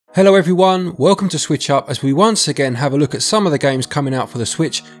Hello everyone, welcome to SwitchUp as we once again have a look at some of the games coming out for the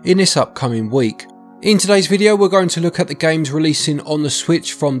Switch in this upcoming week. In today's video we're going to look at the games releasing on the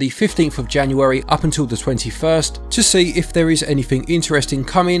Switch from the 15th of January up until the 21st to see if there is anything interesting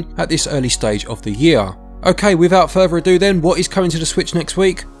coming at this early stage of the year. Okay, without further ado then, what is coming to the Switch next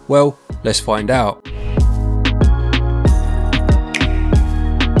week? Well, let's find out.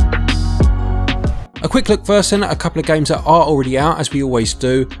 A quick look first then at a couple of games that are already out, as we always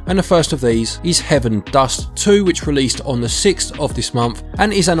do, and the first of these is Heaven Dust 2, which released on the 6th of this month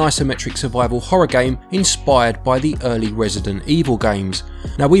and is an isometric survival horror game inspired by the early Resident Evil games.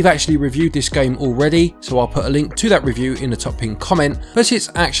 Now we've actually reviewed this game already, so I'll put a link to that review in the top pinned comment, but it's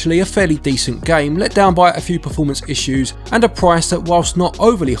actually a fairly decent game, let down by a few performance issues and a price that, whilst not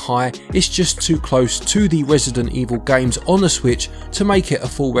overly high, is just too close to the Resident Evil games on the Switch to make it a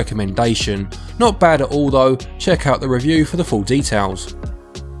full recommendation. Not bad at all though, check out the review for the full details.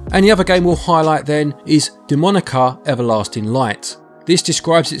 And the other game we'll highlight then is Demoniaca Everlasting Light. This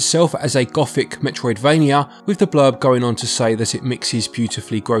describes itself as a gothic Metroidvania, with the blurb going on to say that it mixes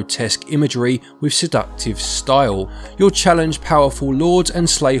beautifully grotesque imagery with seductive style. You'll challenge powerful lords and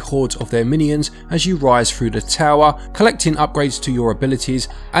slay hordes of their minions as you rise through the tower, collecting upgrades to your abilities,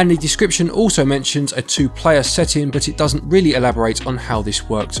 and the description also mentions a 2-player setting, but it doesn't really elaborate on how this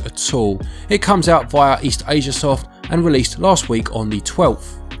works at all. It comes out via East Asia Soft and released last week on the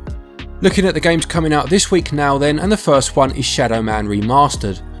 12th. Looking at the games coming out this week now then, and the first one is Man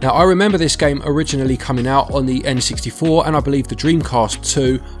Remastered. Now I remember this game originally coming out on the N64 and I believe the Dreamcast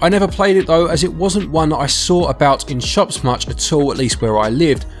too. I never played it though, as it wasn't one that I saw about in shops much at all, at least where I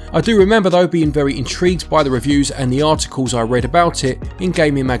lived. I do remember though being very intrigued by the reviews and the articles I read about it in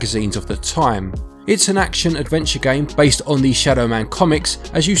gaming magazines of the time. It's an action-adventure game based on the Shadow Man comics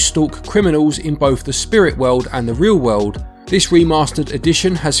as you stalk criminals in both the spirit world and the real world. This remastered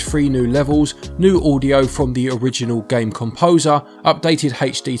edition has 3 new levels, new audio from the original game composer, updated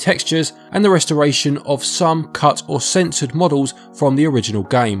HD textures, and the restoration of some cut or censored models from the original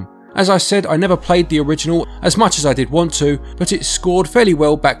game. As I said, I never played the original as much as I did want to, but it scored fairly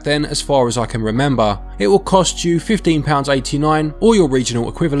well back then as far as I can remember. It will cost you £15.89 or your regional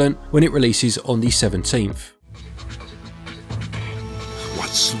equivalent when it releases on the 17th. What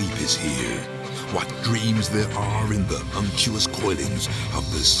sleep is here? What dreams there are in the unctuous coilings of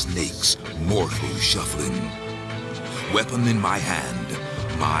the snake's mortal shuffling. Weapon in my hand,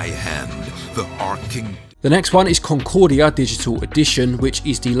 the arcing. The next one is Concordia Digital Edition, which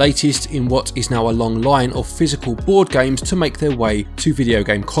is the latest in what is now a long line of physical board games to make their way to video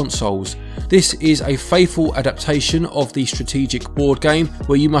game consoles. This is a faithful adaptation of the strategic board game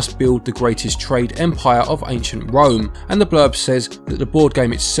where you must build the greatest trade empire of ancient Rome, and the blurb says that the board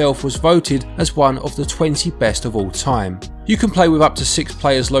game itself was voted as one of the 20 best of all time. You can play with up to 6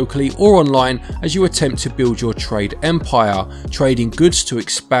 players locally or online as you attempt to build your trade empire, trading goods to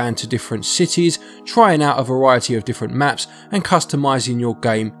expand to different cities, trying out a variety of different maps and customizing your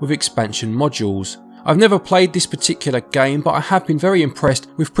game with expansion modules. I've never played this particular game, but I have been very impressed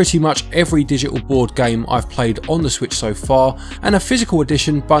with pretty much every digital board game I've played on the Switch so far, and a physical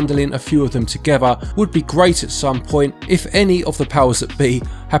edition bundling a few of them together would be great at some point if any of the powers that be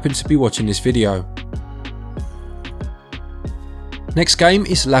happen to be watching this video. Next game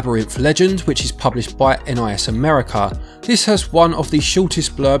is Labyrinth Legend, which is published by NIS America. This has one of the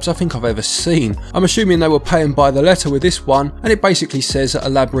shortest blurbs I think I've ever seen. I'm assuming they were paying by the letter with this one, and it basically says that a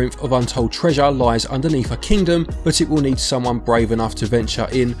labyrinth of untold treasure lies underneath a kingdom, but it will need someone brave enough to venture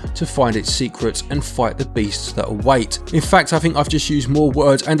in to find its secrets and fight the beasts that await. In fact, I think I've just used more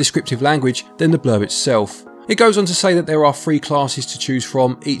words and descriptive language than the blurb itself. It goes on to say that there are 3 classes to choose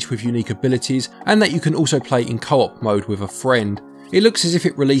from, each with unique abilities, and that you can also play in co-op mode with a friend. It looks as if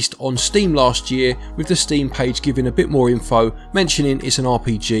it released on Steam last year, with the Steam page giving a bit more info, mentioning it's an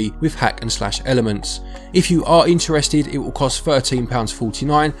RPG with hack and slash elements. If you are interested, it will cost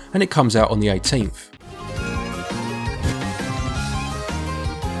 £13.49 and it comes out on the 18th.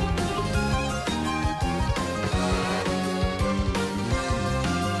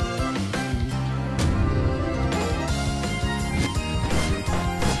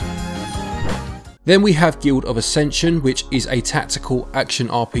 Then we have Guild of Ascension, which is a tactical action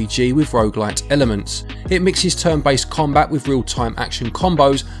RPG with roguelite elements. It mixes turn-based combat with real-time action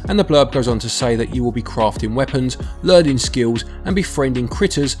combos, and the blurb goes on to say that you will be crafting weapons, learning skills and befriending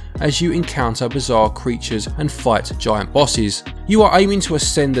critters as you encounter bizarre creatures and fight giant bosses. You are aiming to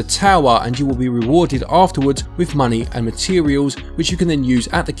ascend the tower and you will be rewarded afterwards with money and materials, which you can then use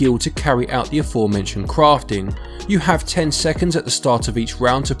at the guild to carry out the aforementioned crafting. You have 10 seconds at the start of each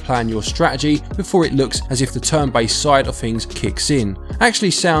round to plan your strategy before before it looks as if the turn-based side of things kicks in. Actually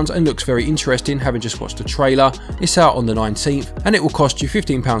sounds and looks very interesting, having just watched the trailer. It's out on the 19th and it will cost you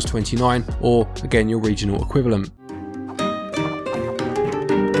 £15.29 or again your regional equivalent.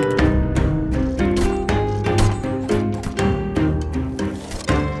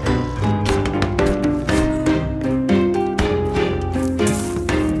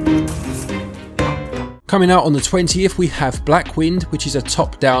 Coming out on the 20th we have Blackwind, which is a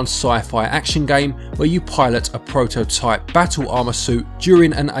top-down sci-fi action game where you pilot a prototype battle armor suit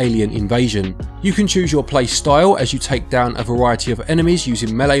during an alien invasion. You can choose your play style as you take down a variety of enemies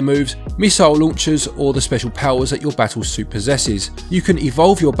using melee moves, missile launchers or the special powers that your battle suit possesses. You can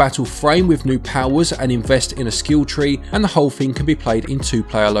evolve your battle frame with new powers and invest in a skill tree, and the whole thing can be played in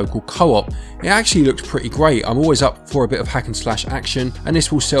 2-player local co-op. It actually looks pretty great. I'm always up for a bit of hack and slash action, and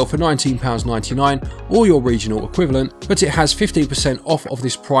this will sell for £19.99 or your regional equivalent, but it has 15% off of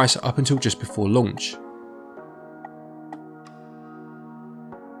this price up until just before launch.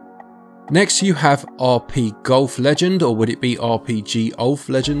 Next you have RPGolf Legend, or would it be RPGolf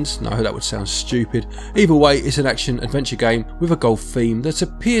Legends? No, that would sound stupid. Either way, it's an action adventure game with a golf theme that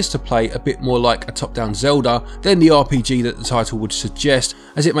appears to play a bit more like a top-down Zelda than the RPG that the title would suggest,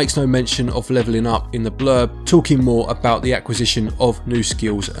 as it makes no mention of leveling up in the blurb, talking more about the acquisition of new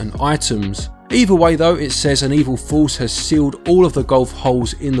skills and items. Either way though, it says an evil force has sealed all of the golf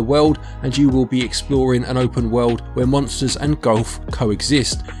holes in the world and you will be exploring an open world where monsters and golf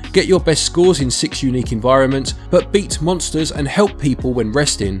coexist. Get your best scores in 6 unique environments, but beat monsters and help people when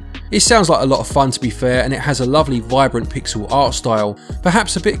resting. It sounds like a lot of fun to be fair, and it has a lovely vibrant pixel art style.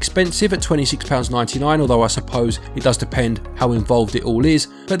 Perhaps a bit expensive at £26.99, although I suppose it does depend how involved it all is,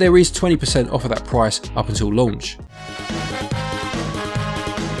 but there is 20% off of that price up until launch.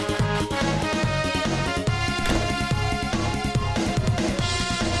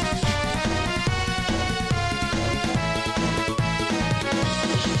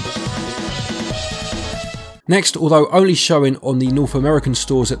 Next, although only showing on the North American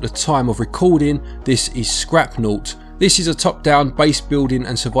stores at the time of recording, this is Scrapnaut. This is a top-down base building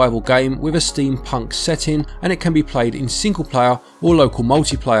and survival game with a steampunk setting, and it can be played in single player or local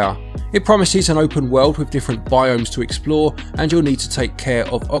multiplayer. It promises an open world with different biomes to explore, and you'll need to take care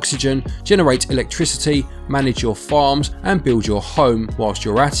of oxygen, generate electricity, manage your farms and build your home whilst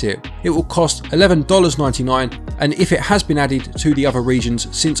you're at it. It will cost $11.99, and if it has been added to the other regions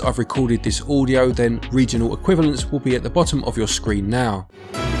since I've recorded this audio, then regional equivalents will be at the bottom of your screen now.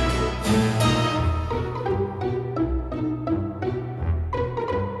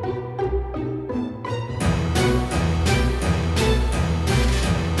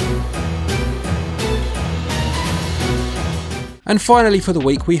 And finally for the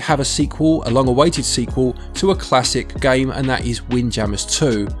week we have a sequel, a long-awaited sequel to a classic game, and that is Windjammers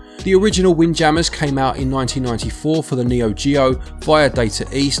 2. The original Windjammers came out in 1994 for the Neo Geo via Data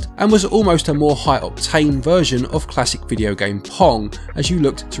East and was almost a more high-octane version of classic video game Pong, as you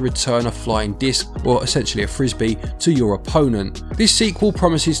looked to return a flying disc, or essentially a frisbee, to your opponent. This sequel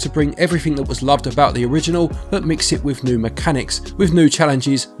promises to bring everything that was loved about the original, but mix it with new mechanics, with new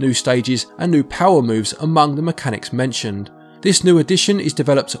challenges, new stages and new power moves among the mechanics mentioned. This new edition is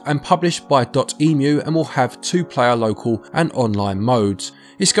developed and published by .emu and will have 2-player local and online modes.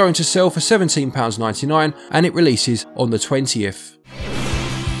 It's going to sell for £17.99 and it releases on the 20th.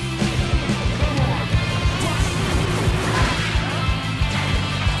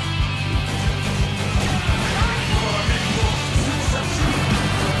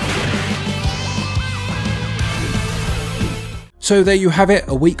 So there you have it,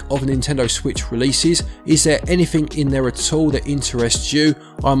 a week of Nintendo Switch releases. Is there anything in there at all that interests you?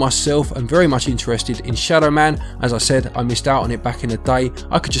 I myself am very much interested in Shadow Man. As I said, I missed out on it back in the day.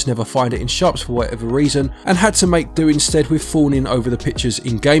 I could just never find it in shops for whatever reason, and had to make do instead with fawning over the pictures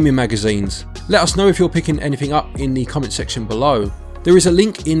in gaming magazines. Let us know if you're picking anything up in the comment section below. There is a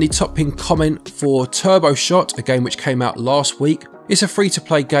link in the top pinned comment for Turbo Shot, a game which came out last week. It's a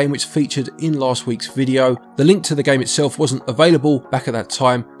free-to-play game which featured in last week's video. The link to the game itself wasn't available back at that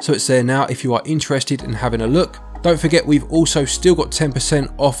time, so it's there now if you are interested in having a look. Don't forget we've also still got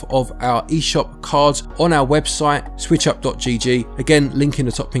 10% off of our eShop cards on our website, switchup.gg. Again, link in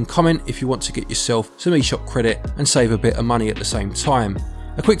the top pinned comment if you want to get yourself some eShop credit and save a bit of money at the same time.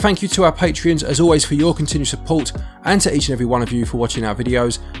 A quick thank you to our Patreons as always for your continued support, and to each and every one of you for watching our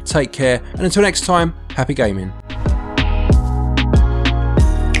videos. Take care, and until next time, happy gaming.